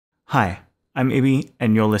Hi, I'm Ibby,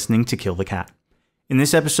 and you're listening to Kill the Cat. In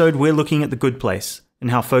this episode, we're looking at The Good Place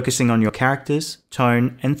and how focusing on your characters,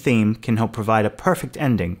 tone, and theme can help provide a perfect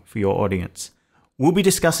ending for your audience. We'll be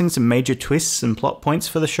discussing some major twists and plot points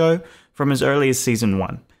for the show from as early as Season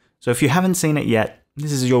 1. So if you haven't seen it yet,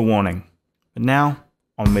 this is your warning. But now,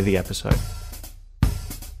 on with the episode.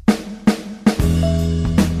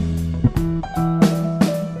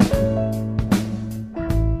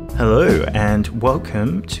 Hello and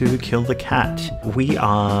welcome to Kill the Cat. We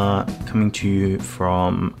are coming to you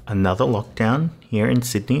from another lockdown here in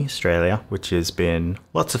Sydney, Australia, which has been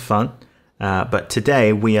lots of fun. But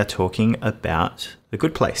today we are talking about The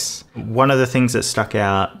Good Place. One of the things that stuck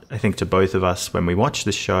out, I think, to both of us when we watched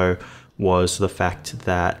the show was the fact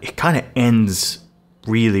that it kind of ends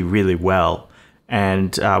really, really well.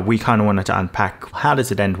 And we kind of wanted to unpack, how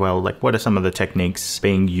does it end well? Like, what are some of the techniques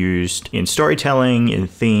being used in storytelling, in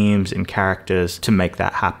themes, in characters to make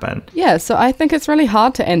that happen? Yeah, so I think it's really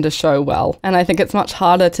hard to end a show well. And I think it's much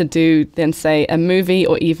harder to do than, say, a movie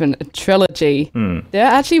or even a trilogy. There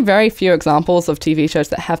are actually very few examples of TV shows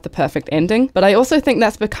that have the perfect ending. But I also think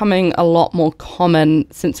that's becoming a lot more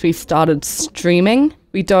common since we've started streaming.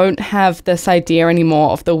 We don't have this idea anymore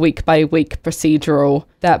of the week-by-week procedural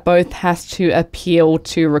that both has to appeal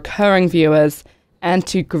to recurring viewers and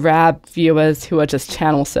to grab viewers who are just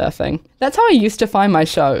channel surfing. That's how I used to find my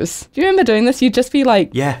shows. Do you remember doing this? You'd just be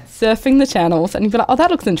like surfing the channels and you'd be like, oh,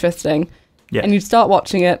 that looks interesting. Yeah. And you'd start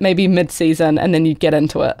watching it maybe mid-season and then you'd get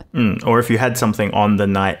into it. Or if you had something on the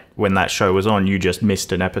night when that show was on, you just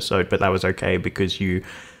missed an episode, but that was okay because you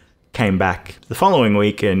came back the following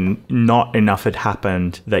week and not enough had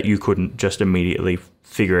happened that you couldn't just immediately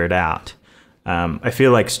figure it out. I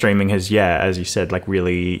feel like streaming has, as you said, like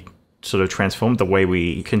really sort of transformed the way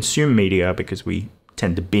we consume media because we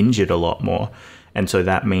tend to binge it a lot more. And so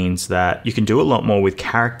that means that you can do a lot more with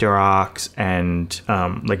character arcs and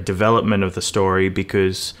like development of the story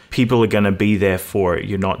because people are going to be there for it.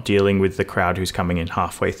 You're not dealing with the crowd who's coming in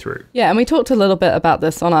halfway through. Yeah, and we talked a little bit about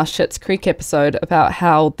this on our Schitt's Creek episode about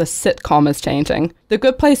how the sitcom is changing. The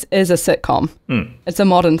Good Place is a sitcom. It's a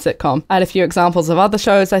modern sitcom. I had a few examples of other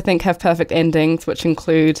shows I think have perfect endings, which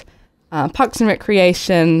include Parks and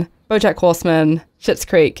Recreation, BoJack Horseman, Schitt's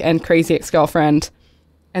Creek, and Crazy Ex-Girlfriend.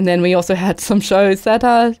 And then we also had some shows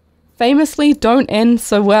that famously don't end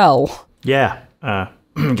so well. Yeah,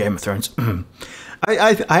 Game of Thrones.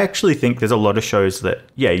 I actually think there's a lot of shows that,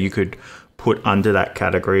 you could put under that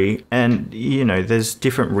category. And, there's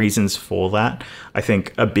different reasons for that. I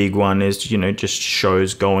think a big one is, just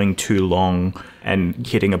shows going too long and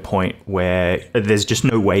hitting a point where there's just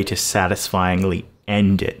no way to satisfyingly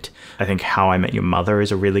end it. I think How I Met Your Mother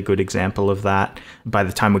is a really good example of that. By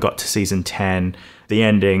the time we got to season 10, the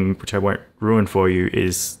ending, which I won't ruin for you,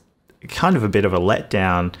 is kind of a bit of a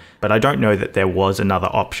letdown, but I don't know that there was another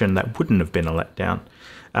option that wouldn't have been a letdown.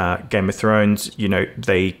 Game of Thrones,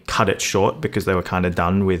 they cut it short because they were kind of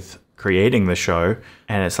done with creating the show.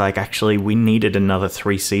 And it's like, actually, we needed another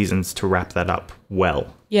 3 seasons to wrap that up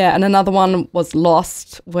well. Yeah, and another one was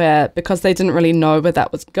Lost, where because they didn't really know where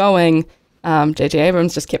that was going, J.J.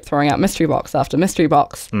 Abrams just kept throwing out mystery box after mystery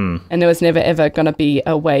box. And there was never ever going to be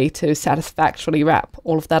a way to satisfactorily wrap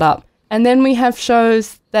all of that up. And then we have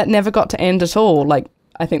shows that never got to end at all. Like,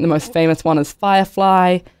 I think the most famous one is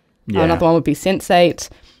Firefly. Another one would be Sense8,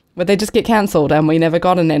 where they just get cancelled and we never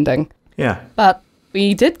got an ending. Yeah. But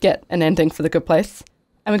we did get an ending for The Good Place,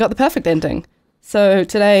 and we got the perfect ending. So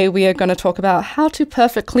today we are going to talk about how to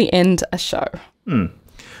perfectly end a show.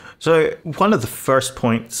 So one of the first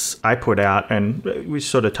points I put out, and we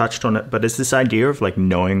sort of touched on it, but it's this idea of like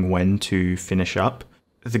knowing when to finish up.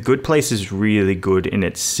 The Good Place is really good in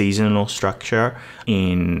its seasonal structure,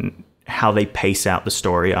 in how they pace out the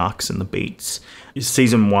story arcs and the beats.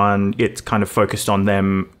 Season 1, it's kind of focused on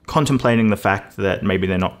them contemplating the fact that maybe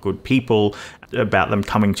they're not good people, about them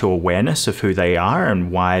coming to awareness of who they are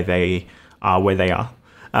and why they are where they are.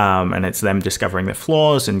 And it's them discovering their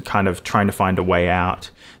flaws and kind of trying to find a way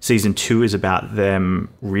out. Season 2 is about them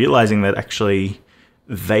realizing that actually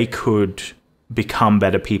they could become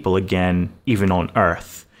better people again, even on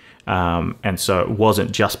Earth. And so it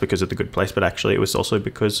wasn't just because of The Good Place, but actually it was also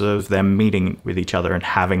because of them meeting with each other and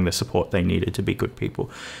having the support they needed to be good people.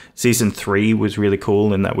 Season 3 was really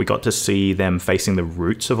cool in that we got to see them facing the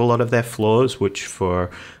roots of a lot of their flaws, which for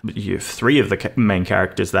 3 of the main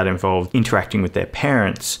characters that involved interacting with their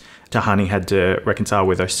parents. Tahani had to reconcile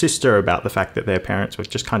with her sister about the fact that their parents were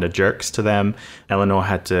just kind of jerks to them. Eleanor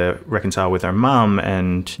had to reconcile with her mum,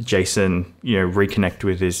 and Jason, reconnect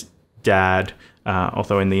with his dad.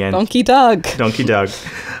 Although in the end... Donkey Doug.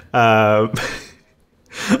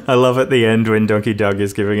 I love at the end when Donkey Doug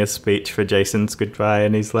is giving a speech for Jason's goodbye,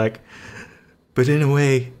 and he's like, but in a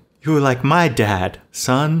way, you were like my dad,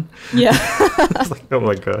 son. Yeah. It's like, oh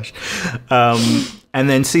my gosh. And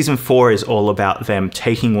then season 4 is all about them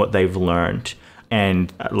taking what they've learned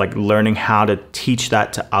and like learning how to teach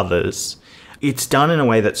that to others. It's done in a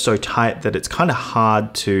way that's so tight that it's kind of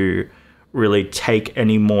hard to really take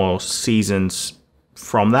any more seasons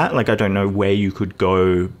from that. Like, I don't know where you could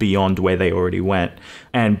go beyond where they already went.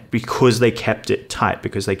 And because they kept it tight,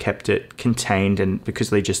 because they kept it contained, and because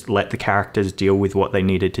they just let the characters deal with what they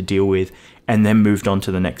needed to deal with and then moved on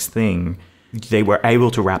to the next thing, they were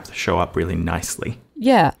able to wrap the show up really nicely.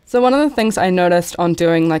 Yeah. So one of the things I noticed on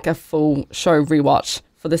doing like a full show rewatch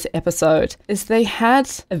for this episode is they had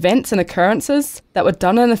events and occurrences that were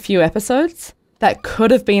done in a few episodes that could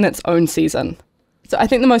have been its own season. So I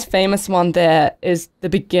think the most famous one there is the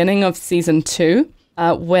beginning of season 2,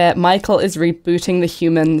 where Michael is rebooting the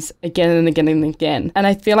humans again and again and again. And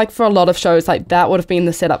I feel like for a lot of shows, like that would have been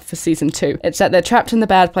the setup for season 2. It's that they're trapped in the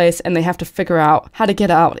bad place and they have to figure out how to get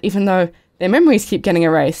out, even though their memories keep getting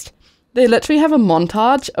erased. They literally have a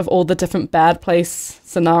montage of all the different bad place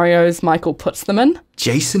scenarios Michael puts them in.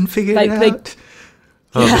 Jason figured it out?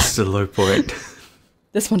 This is a low point.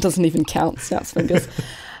 This one doesn't even count, snaps fingers.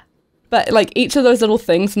 But like each of those little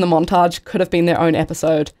things in the montage could have been their own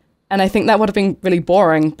episode. And I think that would have been really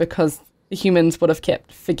boring because the humans would have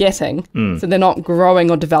kept forgetting. So they're not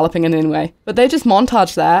growing or developing in any way. But they just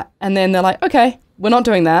montage that and then they're like, okay, we're not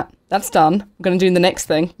doing that. That's done. We're going to do the next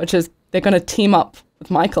thing, which is they're going to team up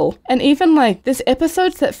with Michael. And even like there's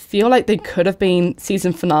episodes that feel like they could have been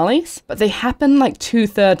season finales, but they happen like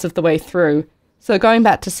 2/3 of the way through. So going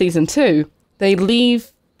back to season 2, they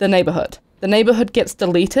leave the neighborhood. The neighborhood gets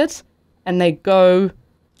deleted and they go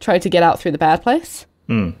try to get out through the bad place.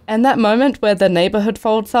 And that moment where the neighborhood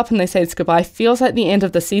folds up and they say it's goodbye feels like the end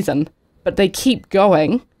of the season, but they keep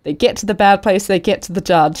going. They get to the bad place, they get to the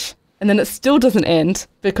judge, and then it still doesn't end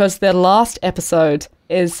because their last episode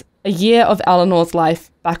is a year of Eleanor's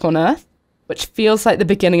life back on Earth, which feels like the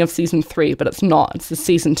beginning of season 3, but it's not. It's the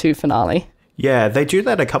season 2 finale. Yeah, they do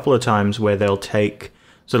that a couple of times where they'll take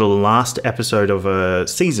sort of the last episode of a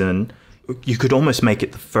season. You could almost make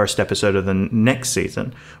it the first episode of the next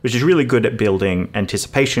season, which is really good at building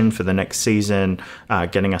anticipation for the next season,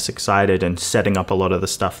 getting us excited and setting up a lot of the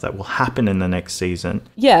stuff that will happen in the next season.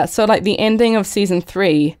 Yeah, so like the ending of season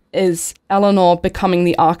 3 is Eleanor becoming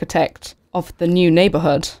the architect of the new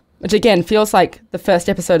neighborhood, which again feels like the first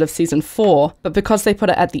episode of season 4, but because they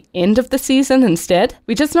put it at the end of the season instead,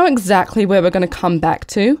 we just know exactly where we're going to come back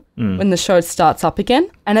to when the show starts up again.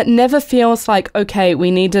 And it never feels like, okay,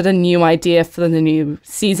 we needed a new idea for the new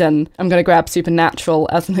season. I'm going to grab Supernatural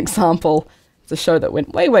as an example. It's a show that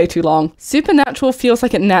went way, way too long. Supernatural feels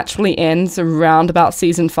like it naturally ends around about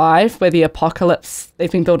season 5, where the apocalypse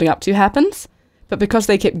they've been building up to happens. But because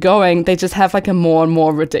they keep going, they just have like a more and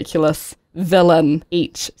more ridiculous villain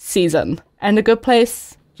each season. And A Good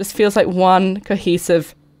Place just feels like one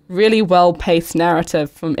cohesive, really well-paced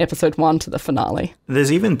narrative from episode 1 to the finale.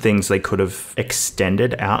 There's even things they could have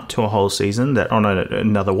extended out to a whole season that on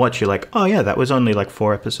another watch, you're like, oh yeah, that was only like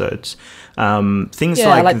 4 episodes. Things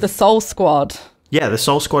like the Soul Squad. Yeah, the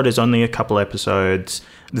Soul Squad is only a couple episodes.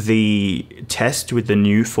 The test with the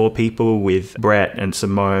new 4 people with Brett and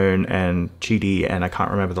Simone and Chidi and I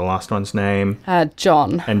can't remember the last one's name.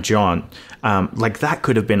 John. And John. Like that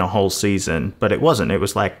could have been a whole season, but it wasn't. It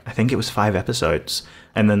was like, I think it was 5 episodes.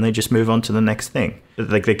 And then they just move on to the next thing.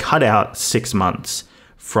 Like they cut out 6 months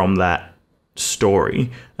from that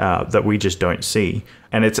story that we just don't see.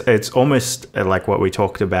 And it's almost like what we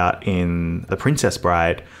talked about in The Princess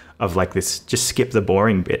Bride, of like this, just skip the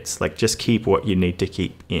boring bits, like just keep what you need to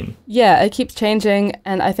keep in. Yeah, it keeps changing.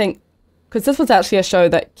 And I think, because this was actually a show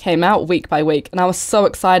that came out week by week, and I was so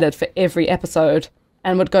excited for every episode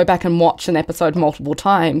and would go back and watch an episode multiple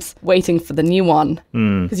times, waiting for the new one.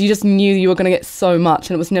 Because you just knew you were going to get so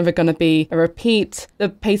much and it was never going to be a repeat. The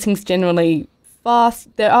pacing's generally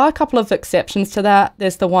fast. There are a couple of exceptions to that.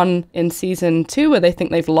 There's the one in season 2 where they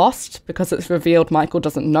think they've lost because it's revealed Michael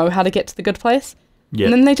doesn't know how to get to the good place. Yep.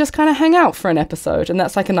 And then they just kind of hang out for an episode, and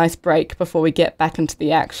that's like a nice break before we get back into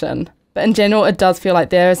the action. But in general, it does feel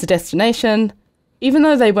like there is a destination. Even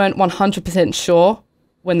though they weren't 100% sure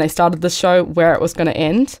when they started the show where it was going to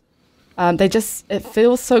end, it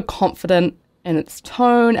feels so confident in its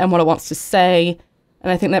tone and what it wants to say.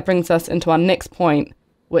 And I think that brings us into our next point,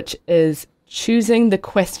 which is choosing the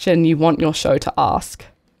question you want your show to ask.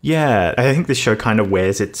 Yeah, I think this show kind of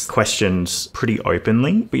wears its questions pretty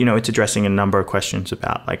openly, but it's addressing a number of questions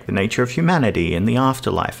about like the nature of humanity and the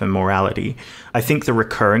afterlife and morality. I think the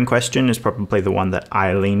recurring question is probably the one that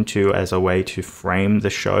I lean to as a way to frame the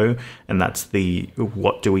show, and that's the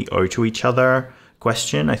what do we owe to each other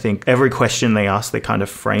question. I think every question they ask, they kind of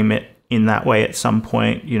frame it in that way at some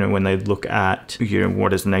point, when they look at,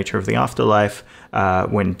 what is the nature of the afterlife,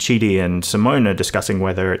 when Chidi and Simone are discussing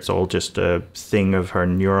whether it's all just a thing of her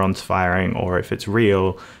neurons firing or if it's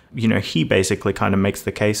real, he basically kind of makes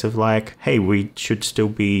the case of like, hey, we should still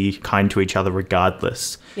be kind to each other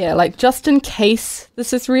regardless. Yeah, like just in case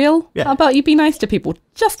this is real, yeah. How about you be nice to people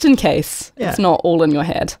just in case it's not all in your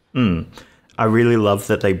head. I really love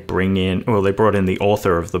that they they brought in the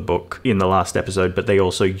author of the book in the last episode, but they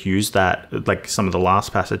also used that, like some of the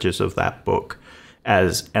last passages of that book,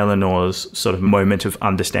 as Eleanor's sort of moment of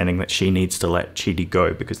understanding that she needs to let Chidi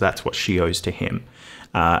go because that's what she owes to him.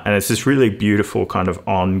 And it's this really beautiful kind of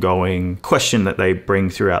ongoing question that they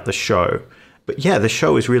bring throughout the show. But yeah, the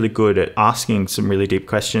show is really good at asking some really deep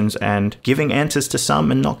questions and giving answers to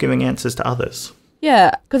some and not giving answers to others.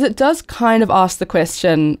 Yeah, because it does kind of ask the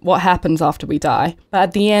question, what happens after we die? But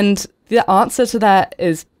at the end, the answer to that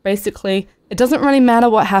is basically, it doesn't really matter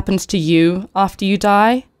what happens to you after you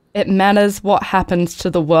die. It matters what happens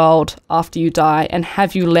to the world after you die, and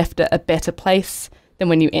have you left it a better place than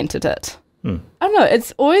when you entered it? I don't know,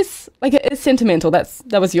 it's always, like, it's sentimental.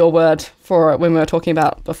 That was your word for it when we were talking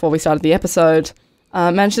about before we started the episode.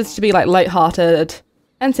 Manages to be, like, lighthearted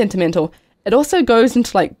and sentimental. It also goes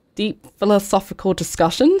into, like, deep philosophical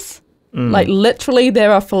discussions. Like literally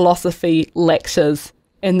there are philosophy lectures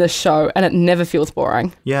in this show and it never feels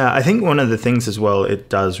boring. Yeah, I think one of the things as well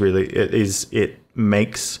it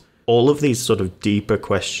makes all of these sort of deeper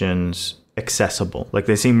questions accessible. Like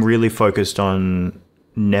they seem really focused on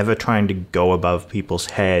never trying to go above people's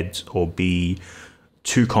heads or be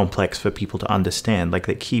too complex for people to understand. Like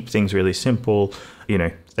they keep things really simple. They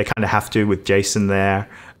kind of have to with Jason there.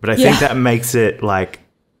 But I think that makes it like,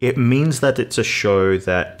 it means that it's a show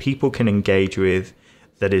that people can engage with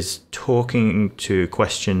that is talking to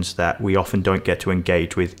questions that we often don't get to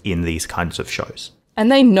engage with in these kinds of shows.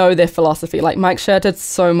 And they know their philosophy. Like Mike Schur did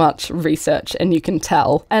so much research and you can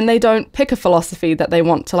tell. And they don't pick a philosophy that they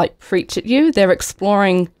want to like preach at you. They're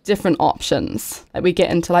exploring different options. Like we get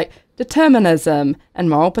into like determinism and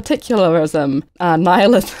moral particularism,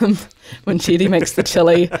 nihilism when Chidi makes the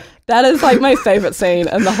chili. That is like my favorite scene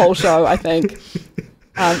in the whole show, I think.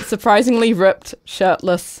 Surprisingly ripped,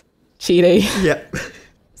 shirtless Chidi. Yep.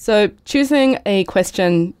 So choosing a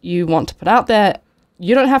question you want to put out there,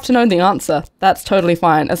 you don't have to know the answer. That's totally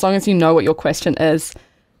fine, as long as you know what your question is.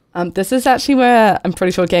 This is actually where I'm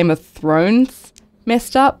pretty sure Game of Thrones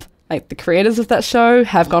messed up. Like, the creators of that show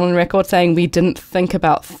have gone on record saying we didn't think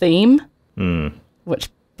about theme, which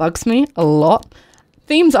bugs me a lot.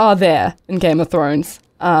 Themes are there in Game of Thrones.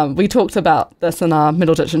 We talked about this in our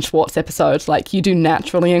Middleditch and Schwartz episode. Like, you do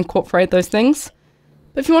naturally incorporate those things.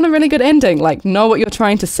 But if you want a really good ending, like, know what you're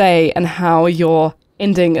trying to say and how your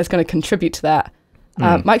ending is going to contribute to that.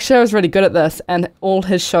 Mike Schur is really good at this, and all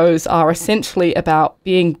his shows are essentially about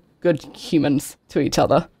being good humans to each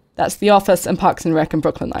other. That's The Office and Parks and Rec and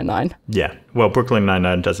Brooklyn Nine-Nine. Yeah. Well, Brooklyn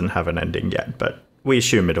Nine-Nine doesn't have an ending yet, but we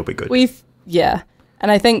assume it'll be good. Yeah.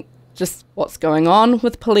 And I think just what's going on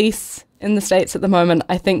with police in the States at the moment,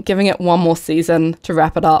 I think giving it one more season to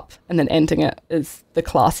wrap it up and then ending it is the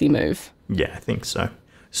classy move. Yeah, I think so.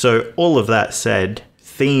 So all of that said,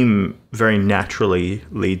 theme very naturally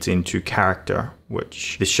leads into character,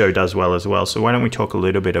 which this show does well as well. So why don't we talk a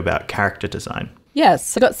little bit about character design? Yes,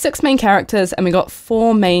 so we got 6 main characters and we got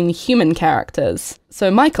 4 main human characters.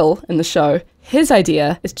 So Michael in the show, his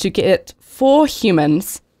idea is to get 4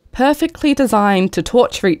 humans perfectly designed to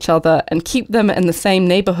torture each other and keep them in the same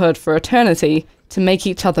neighborhood for eternity to make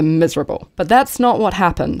each other miserable. But that's not what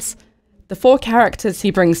happens. The 4 characters he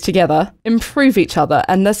brings together improve each other,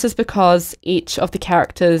 and this is because each of the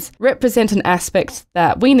characters represent an aspect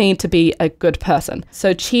that we need to be a good person.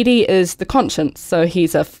 So Chidi is the conscience, so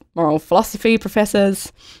he's a moral philosophy professor.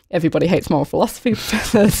 Everybody hates moral philosophy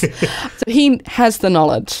professors. So he has the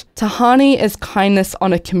knowledge. Tahani is kindness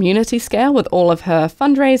on a community scale with all of her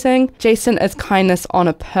fundraising. Jason is kindness on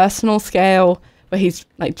a personal scale, where he's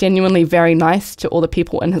like genuinely very nice to all the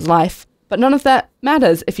people in his life. But none of that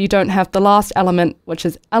matters if you don't have the last element, which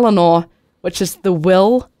is Eleanor, which is the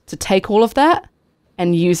will to take all of that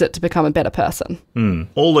and use it to become a better person.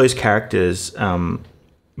 All those characters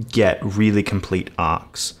get really complete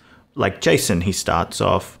arcs. Like Jason, he starts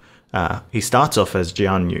off as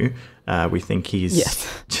Jianyu. We think he's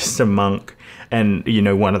just a monk. And, you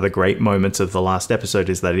know, one of the great moments of the last episode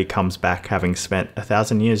is that he comes back having spent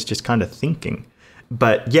 1,000 years just kind of thinking.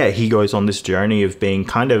 But yeah, he goes on this journey of being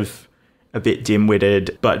kind of a bit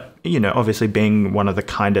dim-witted, but, you know, obviously being one of the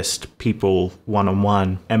kindest people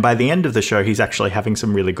one-on-one. And by the end of the show, he's actually having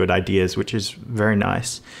some really good ideas, which is very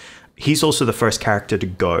nice. He's also the first character to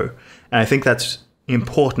go. And I think that's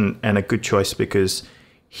important and a good choice because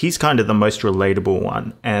he's kind of the most relatable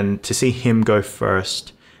one. And to see him go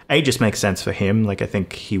first, just makes sense for him. Like, I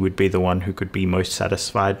think he would be the one who could be most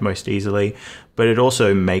satisfied most easily. But it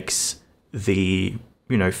also makes the,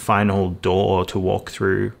 you know, final door to walk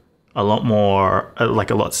through a lot more, like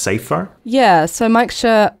a lot safer. Yeah, so Mike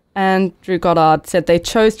Schur and Drew Goddard said they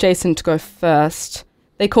chose Jason to go first.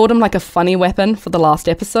 They called him like a funny weapon for the last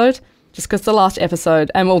episode, just because the last episode,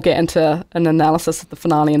 and we'll get into an analysis of the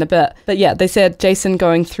finale in a bit. But yeah, they said Jason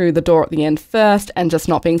going through the door at the end first and just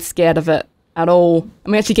not being scared of it at all.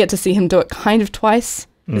 And we actually get to see him do it kind of twice.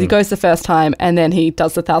 He goes the first time and then he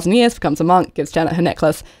does the 1,000 years, becomes a monk, gives Janet her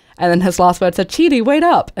necklace. And then his last words are, Chidi, wait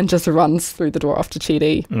up, and just runs through the door off to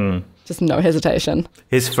Chidi. Just no hesitation.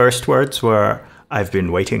 His first words were, I've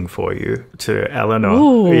been waiting for you, to Eleanor.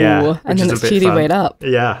 Ooh, yeah, and then it's Chidi, wait up.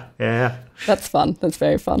 Yeah. That's fun. That's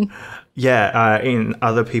very fun. Yeah, in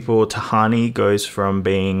other people, Tahani goes from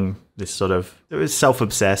being this sort of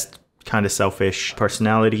self-obsessed, kind of selfish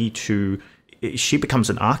personality to she becomes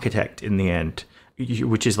an architect in the end,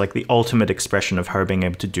 which is like the ultimate expression of her being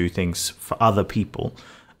able to do things for other people.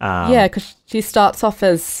 Yeah, because she starts off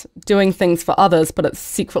as doing things for others, but it's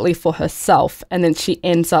secretly for herself. And then she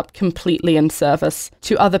ends up completely in service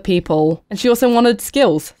to other people. And she also wanted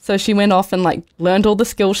skills. So she went off and like learned all the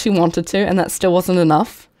skills she wanted to, and that still wasn't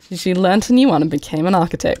enough. She learned a new one and became an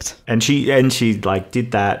architect. And she like did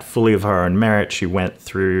that fully of her own merit. She went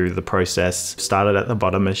through the process, started at the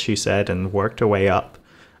bottom, as she said, and worked her way up.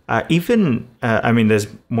 I mean, there's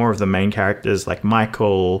more of the main characters like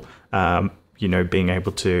Michael, you know, being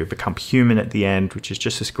able to become human at the end, which is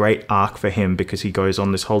just this great arc for him because he goes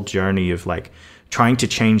on this whole journey of like trying to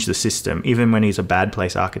change the system. Even when he's a bad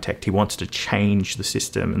place architect, he wants to change the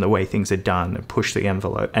system and the way things are done and push the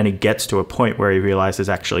envelope. And he gets to a point where he realizes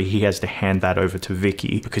actually he has to hand that over to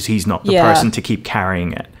Vicky because he's not the person to keep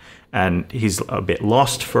carrying it. And he's a bit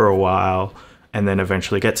lost for a while and then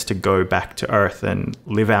eventually gets to go back to Earth and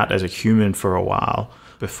live out as a human for a while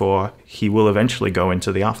before he will eventually go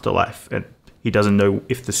into the afterlife. And he doesn't know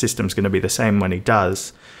if the system's going to be the same when he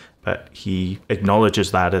does, but he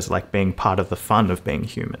acknowledges that as like being part of the fun of being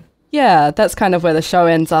human. Yeah, that's kind of where the show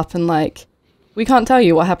ends up, and like, we can't tell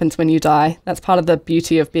you what happens when you die. That's part of the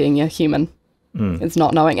beauty of being a human. It's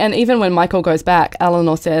not knowing. And even when Michael goes back,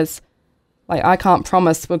 Eleanor says, like, I can't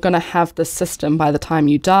promise we're going to have the system by the time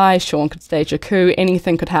you die. Sean could stage a coup.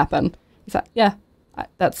 Anything could happen. He's like, yeah,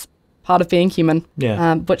 that's part of being human.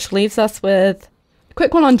 Yeah. Which leaves us with a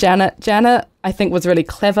quick one on Janet. Janet, I think, was really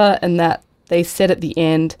clever in that they said at the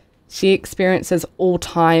end, she experiences all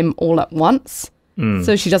time all at once.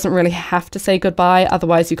 So she doesn't really have to say goodbye.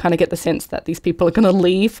 Otherwise, you kind of get the sense that these people are going to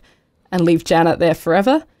leave and leave Janet there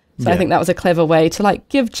forever. So I think that was a clever way to like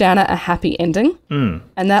give Janet a happy ending.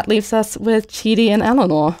 And that leaves us with Chidi and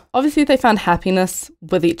Eleanor. Obviously, they found happiness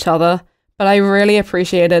with each other, but I really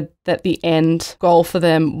appreciated that the end goal for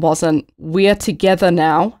them wasn't we're together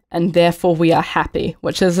now and therefore we are happy,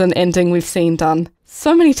 which is an ending we've seen done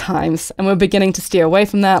so many times. And we're beginning to steer away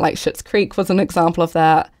from that. Like Schitt's Creek was an example of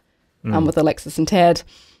that with Alexis and Ted.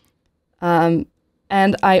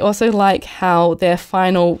 And I also like how their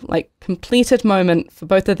final, like, completed moment for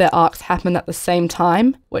both of their arcs happened at the same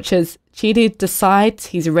time, which is Chidi decides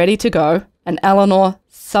he's ready to go and Eleanor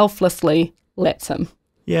selflessly lets him.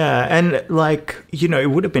 Yeah, and like, you know, it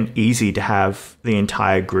would have been easy to have the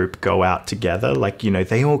entire group go out together. Like, you know,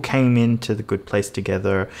 they all came into the good place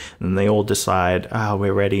together and they all decide,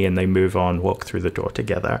 we're ready, and they move on, walk through the door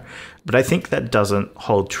together. But I think that doesn't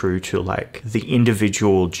hold true to like the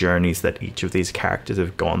individual journeys that each of these characters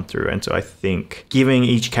have gone through. And so I think giving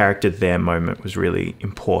each character their moment was really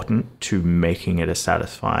important to making it a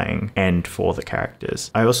satisfying end for the characters.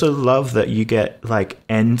 I also love that you get like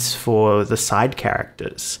ends for the side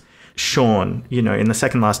characters. Sean, you know, in the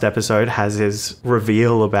second last episode has his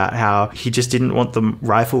reveal about how he just didn't want the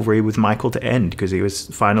rivalry with Michael to end because he was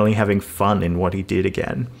finally having fun in what he did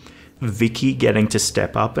again. Vicky getting to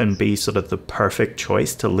step up and be sort of the perfect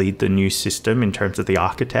choice to lead the new system in terms of the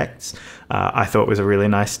architects, I thought was a really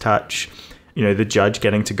nice touch. You know, the judge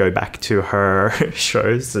getting to go back to her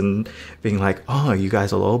shows and being like, oh, you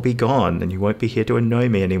guys will all be gone and you won't be here to annoy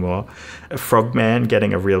me anymore. A Frogman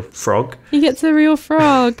getting a real frog. He gets a real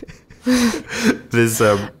frog. There's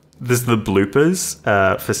There's the bloopers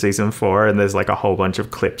for season 4, and there's like a whole bunch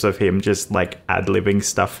of clips of him just like ad-libbing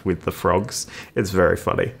stuff with the frogs. It's very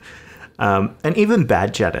funny. And even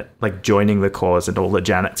Bad Janet, like joining the cause and all the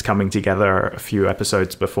Janets coming together a few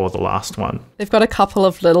episodes before the last one. They've got a couple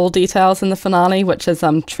of little details in the finale, which is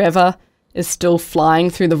Trevor is still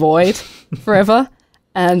flying through the void forever.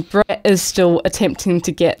 And Brett is still attempting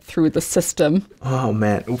to get through the system. Oh,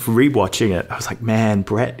 man. Rewatching it, I was like, man,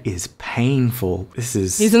 Brett is painful.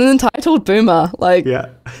 He's an entitled boomer. Like, yeah.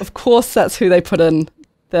 Of course that's who they put in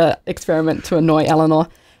the experiment to annoy Eleanor.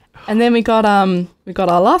 And then we got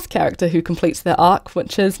our last character who completes their arc,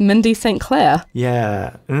 which is Mindy St. Clair.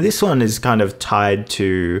 Yeah. And this one is kind of tied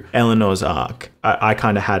to Eleanor's arc. I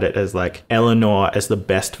kind of had it as like Eleanor as the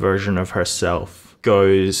best version of herself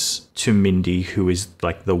goes to Mindy, who is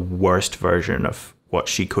like the worst version of what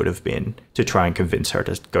she could have been, to try and convince her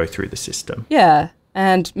to go through the system. Yeah.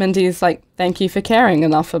 And Mindy's like, thank you for caring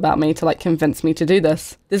enough about me to like convince me to do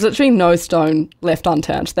this. There's literally no stone left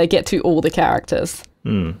unturned. They get to all the characters.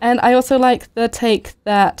 And I also like the take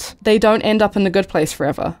that they don't end up in the good place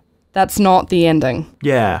forever. That's not the ending.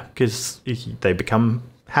 Yeah, because they become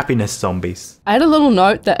happiness zombies. I had a little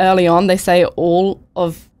note that early on they say all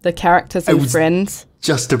of the characters and friends.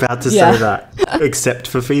 Just about to say that, except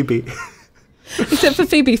for Phoebe. Except for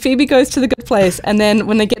Phoebe. Phoebe goes to the good place, and then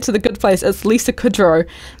when they get to the good place, it's Lisa Kudrow.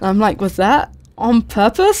 And I'm like, was that on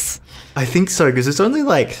purpose? I think so, because it's only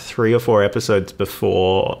like 3 or 4 episodes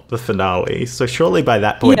before the finale, so surely by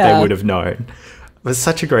that point they would have known. It was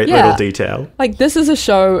such a great little detail. Like, this is a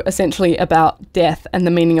show essentially about death and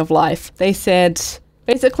the meaning of life. They said,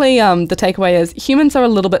 basically, the takeaway is humans are a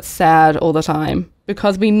little bit sad all the time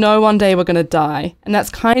because we know one day we're going to die. And that's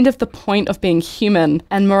kind of the point of being human.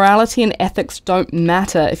 And morality and ethics don't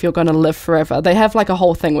matter if you're going to live forever. They have like a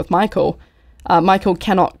whole thing with Michael. Michael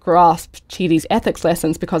cannot grasp Chidi's ethics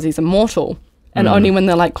lessons because he's immortal. And only when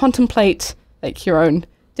they like contemplate like your own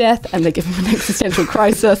death and they give him an existential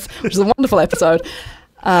crisis, which is a wonderful episode.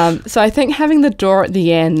 So I think having the door at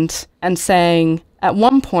the end and saying at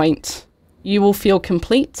one point you will feel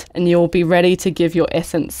complete and you will be ready to give your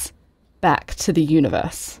essence back to the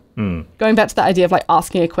universe. Going back to the idea of like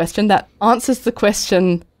asking a question that answers the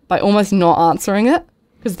question by almost not answering it,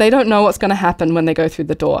 because they don't know what's going to happen when they go through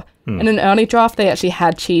the door. In an early draft, they actually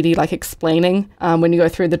had Chidi like explaining when you go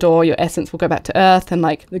through the door, your essence will go back to Earth and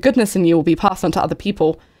like the goodness in you will be passed on to other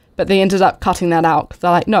people. But they ended up cutting that out because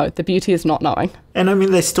they're like, no, the beauty is not knowing. And I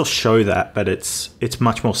mean, they still show that, but it's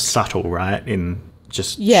much more subtle, right? In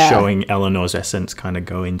just showing Eleanor's essence kind of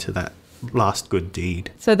go into that last good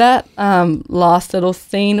deed. So that last little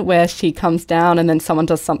scene where she comes down and then someone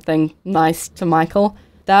does something nice to Michael,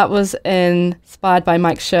 that was inspired by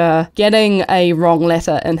Mike Schur getting a wrong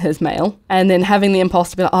letter in his mail and then having the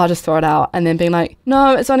impulse to be like, oh, I'll just throw it out. And then being like,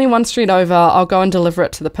 no, it's only one street over. I'll go and deliver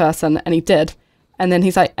it to the person. And he did. And then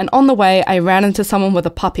he's like, and on the way, I ran into someone with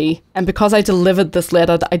a puppy. And because I delivered this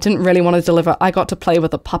letter that I didn't really want to deliver, I got to play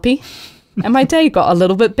with a puppy. And my day got a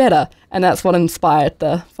little bit better. And that's what inspired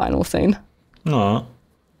the final scene. Aw.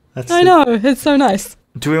 I know. It's so nice.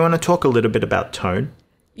 Do we want to talk a little bit about tone?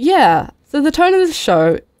 Yeah. So the tone of the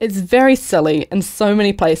show is very silly in so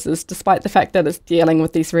many places, despite the fact that it's dealing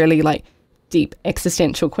with these really like deep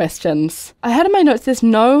existential questions. I had in my notes, there's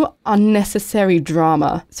no unnecessary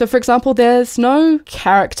drama. So for example, there's no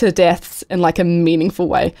character deaths in like a meaningful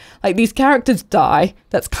way. Like these characters die.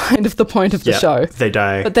 That's kind of the point of the show. They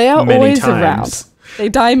die. But they are always around. They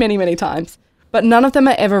die many, many times. But none of them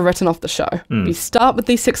are ever written off the show. We start with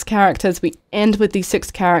these 6 characters. We end with these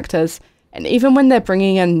 6 characters. And even when they're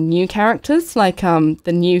bringing in new characters, like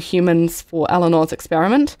the new humans for Eleanor's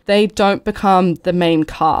experiment, they don't become the main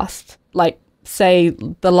cast. Like, say,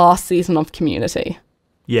 the last season of Community,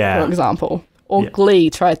 for example. Or Glee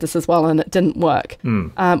tried this as well and it didn't work.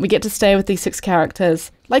 We get to stay with these 6 characters.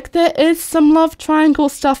 Like, there is some love triangle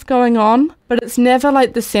stuff going on, but it's never,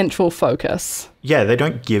 like, the central focus. Yeah, they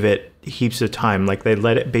don't give it heaps of time. Like, they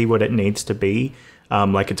let it be what it needs to be.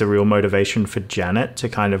 Like, it's a real motivation for Janet to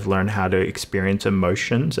kind of learn how to experience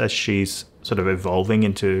emotions as she's sort of evolving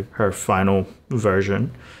into her final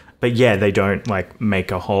version. But yeah, they don't, like,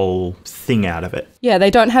 make a whole thing out of it. Yeah,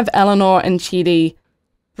 they don't have Eleanor and Chidi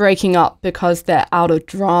breaking up because they're out of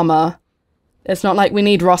drama. It's not like we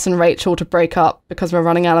need Ross and Rachel to break up because we're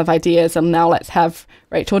running out of ideas and now let's have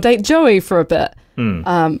Rachel date Joey for a bit.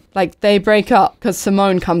 Like, they break up because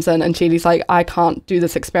Simone comes in and Chidi's like, I can't do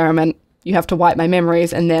this experiment. You have to wipe my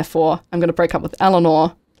memories and therefore I'm going to break up with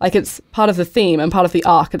Eleanor. Like, it's part of the theme and part of the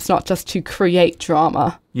arc. It's not just to create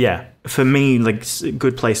drama. Yeah. For me, like,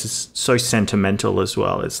 Good Place is so sentimental as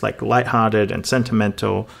well. It's, like, lighthearted and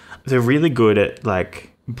sentimental. They're really good at,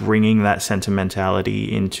 like, bringing that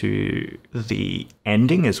sentimentality into the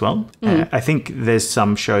ending as well. I think there's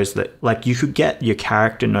some shows that, like, you could get your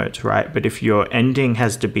character notes right, but if your ending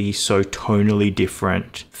has to be so tonally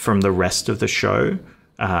different from the rest of the show,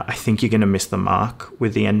 I think you're going to miss the mark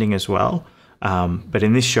with the ending as well. But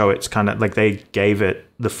in this show, it's kind of like they gave it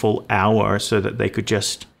the full hour so that they could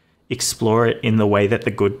just explore it in the way that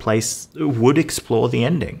The Good Place would explore the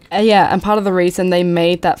ending. Yeah, and part of the reason they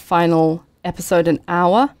made that final episode an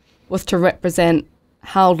hour was to represent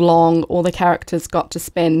how long all the characters got to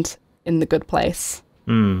spend in The Good Place.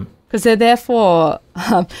 Because they're there for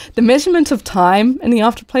the measurement of time in the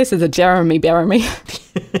Afterplace is a Jeremy.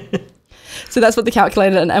 So that's what they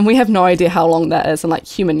calculated, and we have no idea how long that is in like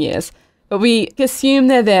human years. But we assume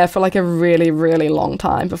they're there for like a really, really long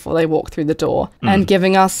time before they walk through the door. And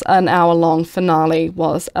giving us an hour-long finale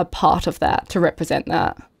was a part of that to represent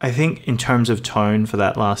that. I think in terms of tone for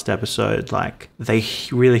that last episode, like, they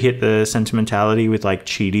really hit the sentimentality with like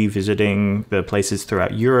Chidi visiting the places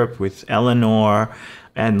throughout Europe with Eleanor,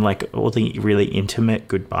 and like all the really intimate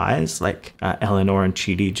goodbyes, like Eleanor and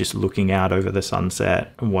Chidi just looking out over the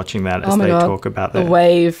sunset and watching that as they talk about the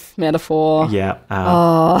wave metaphor. Yeah.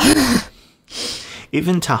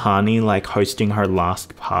 Even Tahani, like, hosting her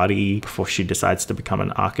last party before she decides to become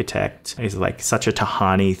an architect is like such a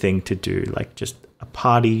Tahani thing to do. Like, just a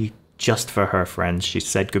party just for her friends. She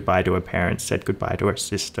said goodbye to her parents, said goodbye to her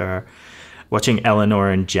sister. Watching Eleanor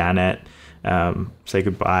and Janet say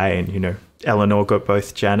goodbye, and, you know, Eleanor got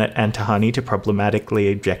both Janet and Tahani to problematically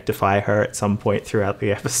objectify her at some point throughout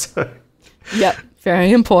the episode. Yep,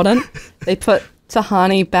 very important. They put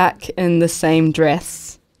Tahani back in the same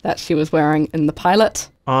dress that she was wearing in the pilot.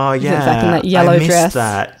 Oh, yeah. Back in that yellow I missed dress.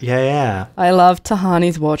 That. Yeah. I love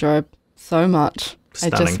Tahani's wardrobe so much.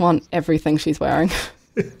 Stunning. I just want everything she's wearing.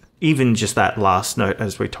 Even just that last note,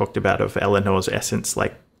 as we talked about, of Eleanor's essence,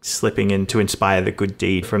 like, slipping in to inspire the good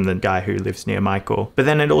deed from the guy who lives near Michael. But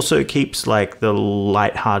then it also keeps like the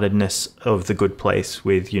lightheartedness of The Good Place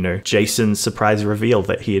with, you know, Jason's surprise reveal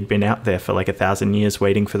that he had been out there for like 1,000 years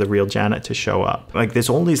waiting for the real Janet to show up. Like, there's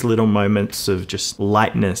all these little moments of just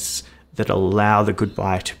lightness that allow the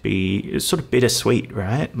goodbye to be sort of bittersweet,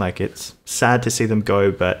 right? Like, it's sad to see them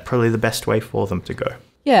go, but probably the best way for them to go.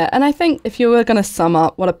 Yeah, and I think if you were going to sum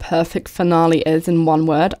up what a perfect finale is in one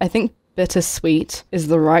word, I think bittersweet is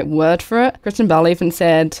the right word for it. Kristen Bell even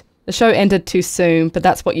said, the show ended too soon, but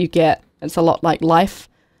that's what you get. It's a lot like life.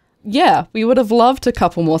 Yeah, we would have loved a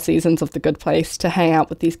couple more seasons of The Good Place to hang out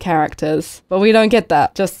with these characters, but we don't get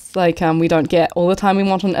that. Just like we don't get all the time we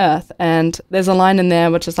want on Earth. And there's a line in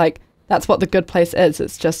there which is like, that's what The Good Place is.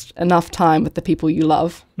 It's just enough time with the people you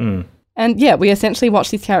love. And yeah, we essentially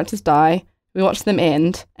watch these characters die, we watch them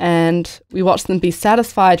end, and we watch them be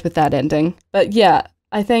satisfied with that ending. But yeah,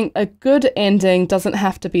 I think a good ending doesn't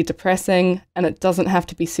have to be depressing, and it doesn't have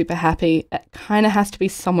to be super happy. It kind of has to be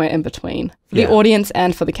somewhere in between for the audience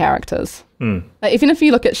and for the characters. Like, even if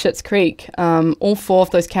you look at Schitt's Creek, all 4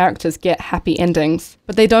 of those characters get happy endings,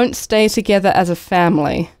 but they don't stay together as a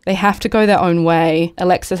family. They have to go their own way.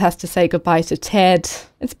 Alexis has to say goodbye to Ted.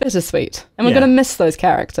 It's bittersweet, and we're going to miss those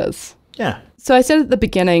characters. Yeah. So I said at the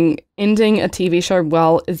beginning, ending a TV show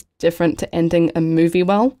well is different to ending a movie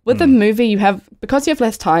well. With a movie, because you have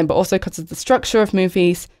less time, but also because of the structure of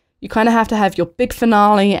movies, you kind of have to have your big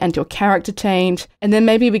finale and your character change, and then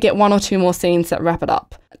maybe we get 1 or 2 more scenes that wrap it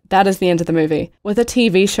up. That is the end of the movie. With a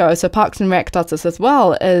TV show, so Parks and Rec does this as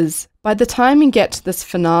well, is by the time you get to this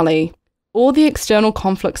finale, all the external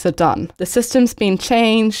conflicts are done. The system's been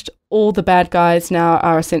changed. All the bad guys now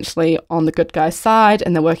are essentially on the good guy's side,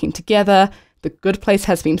 and they're working together. The Good Place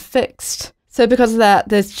has been fixed. So because of that,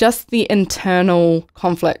 there's just the internal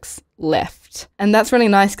conflicts left. And that's really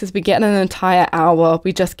nice because we get an entire hour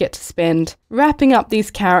we just get to spend wrapping up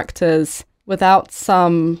these characters without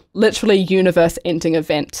some literally universe-ending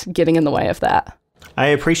event getting in the way of that. I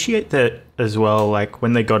appreciate that as well. Like,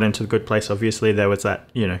 when they got into The Good Place, obviously there was that,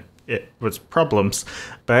 you know, it was problems.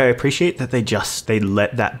 But I appreciate that they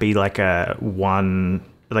let that be like a one...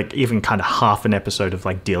 like even kind of half an episode of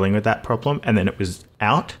like dealing with that problem, and then it was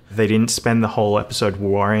out. They didn't spend the whole episode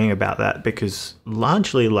worrying about that because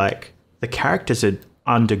largely like the characters had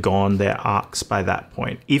undergone their arcs by that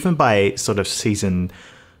point. Even by sort of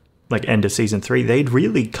end of season 3, they'd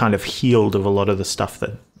really kind of healed of a lot of the stuff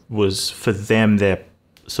that was for them their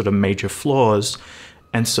sort of major flaws.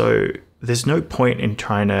 And so there's no point in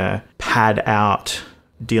trying to pad out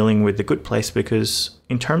dealing with The Good Place because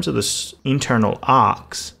in terms of the internal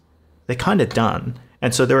arcs, they're kind of done.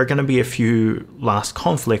 And so there are going to be a few last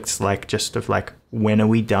conflicts, like just of like, when are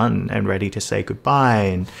we done and ready to say goodbye?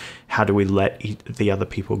 And how do we let the other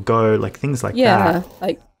people go? Like things like that. Yeah,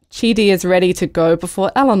 like Chidi is ready to go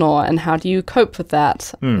before Eleanor, and how do you cope with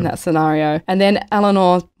that in that scenario? And then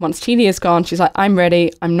Eleanor, once Chidi is gone, she's like, I'm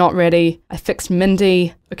ready, I'm not ready, I fixed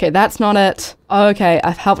Mindy, okay, that's not it. Oh, okay,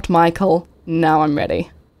 I've helped Michael, now I'm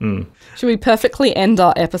ready. Should we perfectly end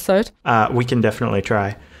our episode? We can definitely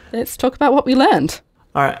try. Let's talk about what we learned.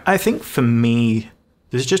 All right, I think for me,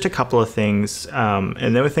 there's just a couple of things,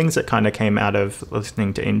 and there were things that kind of came out of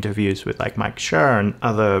listening to interviews with like Mike Schur and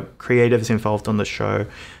other creatives involved on the show.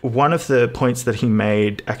 One of the points that he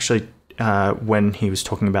made actually when he was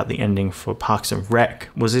talking about the ending for Parks and Rec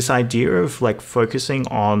was this idea of like focusing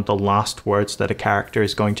on the last words that a character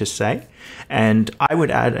is going to say. And I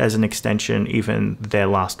would add as an extension even their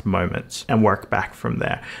last moments and work back from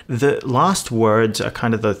there. The last words are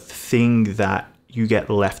kind of the thing that you get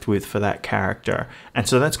left with for that character. And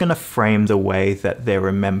so that's going to frame the way that they're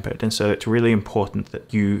remembered. And so it's really important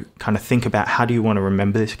that you kind of think about how do you want to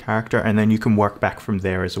remember this character, and then you can work back from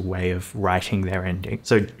there as a way of writing their ending.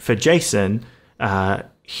 So for Jason,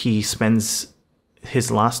 he spends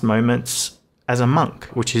his last moments as a monk,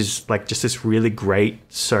 which is like just this really great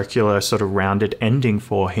circular sort of rounded ending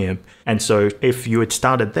for him. And so if you had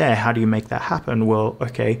started there, how do you make that happen? Well,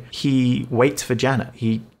 okay, he waits for Janet.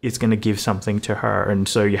 He is going to give something to her. And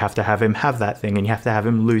so you have to have him have that thing, and you have to have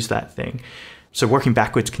him lose that thing. So working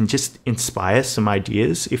backwards can just inspire some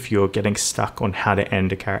ideas if you're getting stuck on how to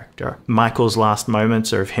end a character. Michael's last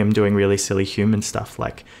moments are of him doing really silly human stuff,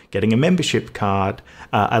 like getting a membership card.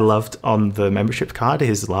 I loved on the membership card,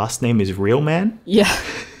 his last name is Real Man. Yeah.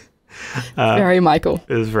 Very Michael.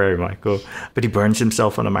 It was very Michael. But he burns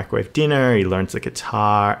himself on a microwave dinner, he learns the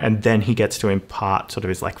guitar, and then he gets to impart sort of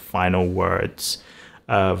his like final words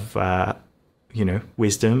of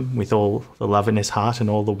wisdom, with all the love in his heart and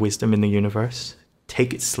all the wisdom in the universe.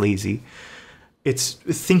 Take it sleazy. It's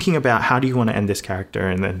thinking about how do you want to end this character,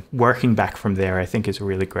 and then working back from there, I think, is a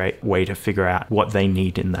really great way to figure out what they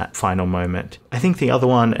need in that final moment. I think the other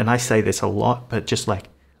one, and I say this a lot, but just like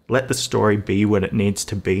let the story be what it needs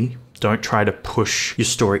to be. Don't try to push your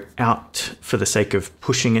story out for the sake of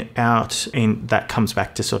pushing it out. And that comes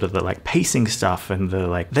back to sort of the like pacing stuff and the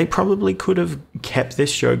like, they probably could have kept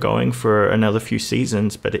this show going for another few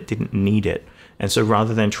seasons, but it didn't need it. And so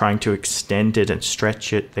rather than trying to extend it and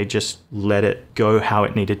stretch it, they just let it go how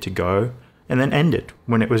it needed to go and then end it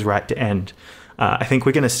when it was right to end. I think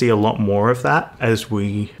we're going to see a lot more of that as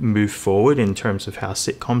we move forward in terms of how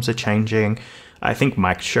sitcoms are changing. I think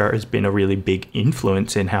Mike Schur has been a really big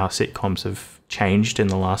influence in how sitcoms have changed in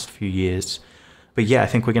the last few years. But yeah, I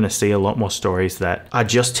think we're going to see a lot more stories that are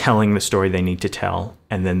just telling the story they need to tell,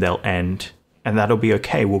 and then they'll end. And that'll be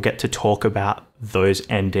okay. We'll get to talk about those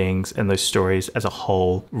endings and those stories as a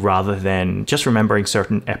whole, rather than just remembering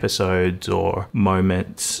certain episodes or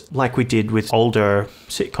moments like we did with older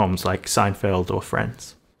sitcoms like Seinfeld or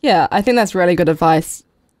Friends. Yeah, I think that's really good advice.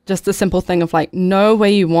 Just the simple thing of like, know where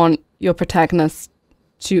you want your protagonist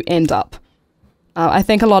to end up. I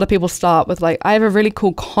think a lot of people start with like, I have a really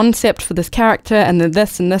cool concept for this character, and then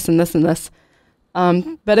this and this and this and this.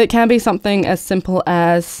 But it can be something as simple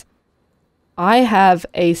as, I have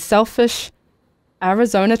a selfish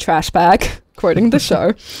Arizona trash bag, quoting the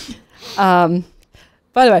show.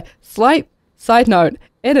 By the way, slight side note,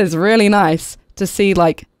 it is really nice to see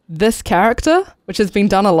like this character, which has been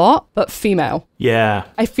done a lot, but female. Yeah.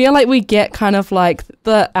 I feel like we get kind of like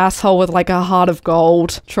the asshole with like a heart of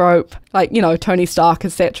gold trope, like, you know, Tony Stark,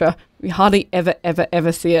 etc. We hardly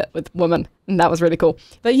ever see it with women, and that was really cool.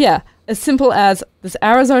 But yeah, as simple as this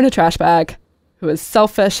Arizona trash bag who is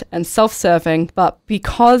selfish and self-serving, but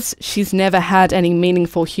because she's never had any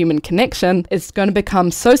meaningful human connection, is going to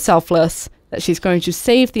become so selfless that she's going to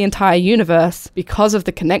save the entire universe because of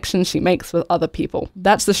the connection she makes with other people.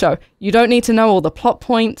 That's the show. You don't need to know all the plot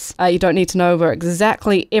points. You don't need to know where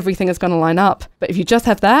exactly everything is going to line up. But if you just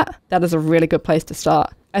have that, that is a really good place to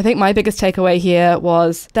start. I think my biggest takeaway here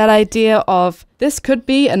was that idea of this could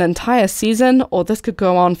be an entire season, or this could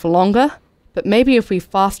go on for longer. But maybe if we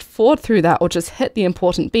fast forward through that or just hit the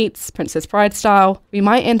important beats, Princess Bride style, we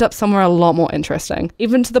might end up somewhere a lot more interesting.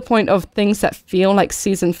 Even to the point of things that feel like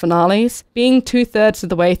season finales being 2/3 of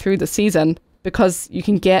the way through the season, because you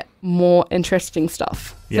can get more interesting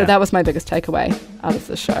stuff. Yeah. So that was my biggest takeaway out of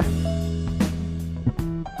this show.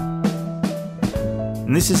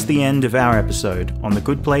 And this is the end of our episode on The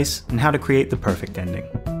Good Place and how to create the perfect ending.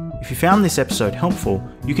 If you found this episode helpful,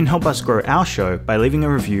 you can help us grow our show by leaving a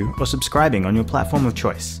review or subscribing on your platform of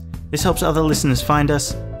choice. This helps other listeners find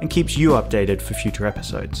us and keeps you updated for future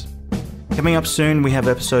episodes. Coming up soon, we have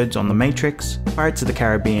episodes on The Matrix, Pirates of the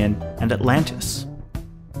Caribbean, and Atlantis.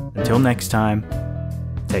 Until next time,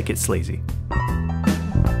 take it sleazy.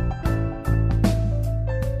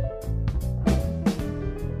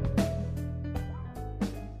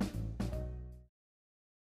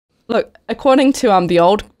 Look, according to the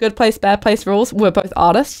old good place, bad place rules, we're both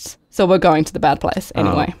artists, so we're going to the bad place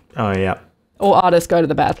anyway. Oh yeah. All artists go to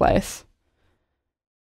the bad place.